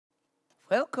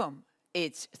Welcome.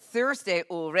 It's Thursday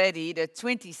already, the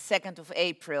 22nd of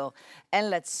April. And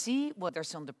let's see what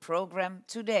there's on the program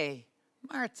today.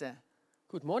 Maarten.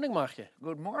 Good morning, Marje.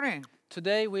 Good morning.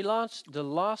 Today we launched the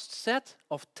last set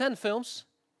of 10 films.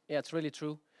 Yeah, it's really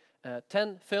true.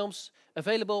 10 films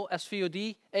available as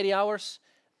VOD, 80 hours.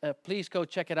 Please go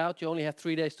check it out. You only have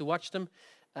 3 days to watch them.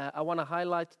 I want to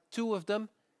highlight 2 of them.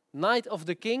 Night of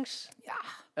the Kings,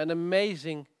 an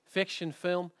amazing fiction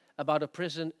film about a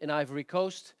prison in Ivory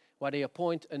Coast where they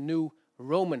appoint a new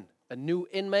Roman, a new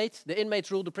inmate. The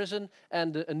inmates rule the prison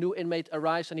and a new inmate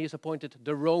arrives and he is appointed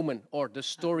the Roman or the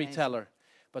storyteller.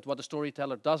 Amazing. But what the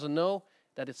storyteller doesn't know,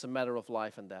 that it's a matter of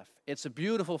life and death. It's a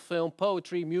beautiful film,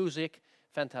 poetry, music,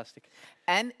 fantastic.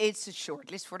 And it's a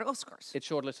shortlist for the Oscars. It's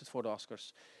shortlisted for the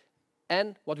Oscars.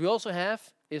 And what we also have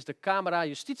is the Camera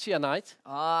Justitia night.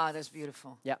 Ah, that's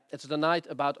beautiful. Yeah, it's the night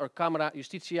about our Camera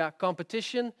Justitia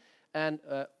competition. And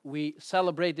we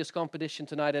celebrate this competition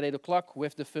tonight at 8 o'clock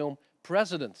with the film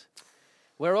President.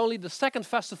 We're only the second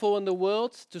festival in the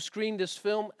world to screen this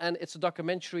film, and it's a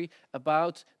documentary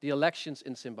about the elections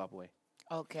in Zimbabwe.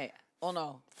 Okay,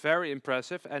 Onno. Very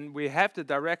impressive. And we have the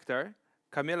director,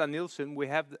 Camilla Nielsen. We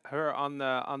have her on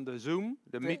the Zoom,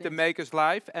 the Meet the Makers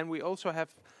Live. And we also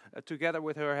have, together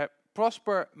with her,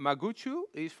 Prosper Maguchu.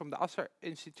 He's from the Asser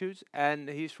Institute, and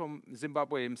he's from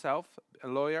Zimbabwe himself, a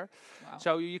lawyer. Wow.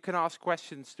 So you can ask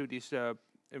questions to these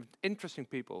interesting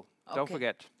people. Okay. Don't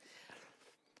forget.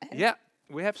 And yeah,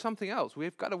 we have something else.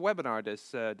 We've got a webinar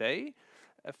this day,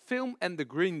 a film and the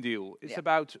Green Deal. It's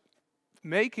about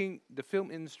making the film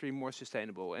industry more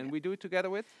sustainable, and we do it together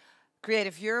with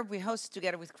Creative Europe. We host it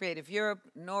together with Creative Europe,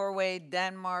 Norway,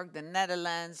 Denmark, the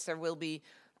Netherlands. There will be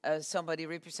somebody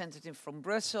representative from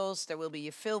Brussels. There will be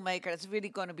a filmmaker. It's really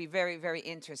going to be very, very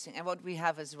interesting. And what we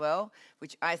have as well,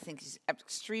 which I think is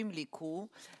extremely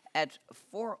cool, at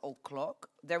 4 o'clock,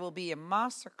 there will be a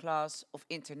masterclass of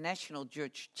international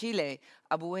judge Chile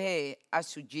Abuhe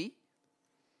Asuji.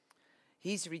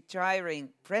 He's retiring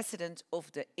president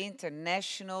of the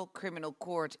International Criminal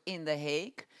Court in The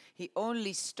Hague. He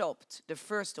only stopped the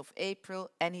 1st of April,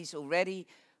 and he's already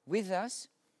with us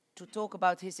to talk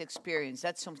about his experience.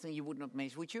 That's something you would not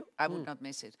miss, would you? I would not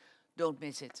miss it. Don't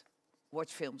miss it.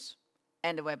 Watch films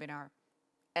and the webinar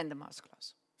and the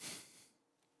masterclass.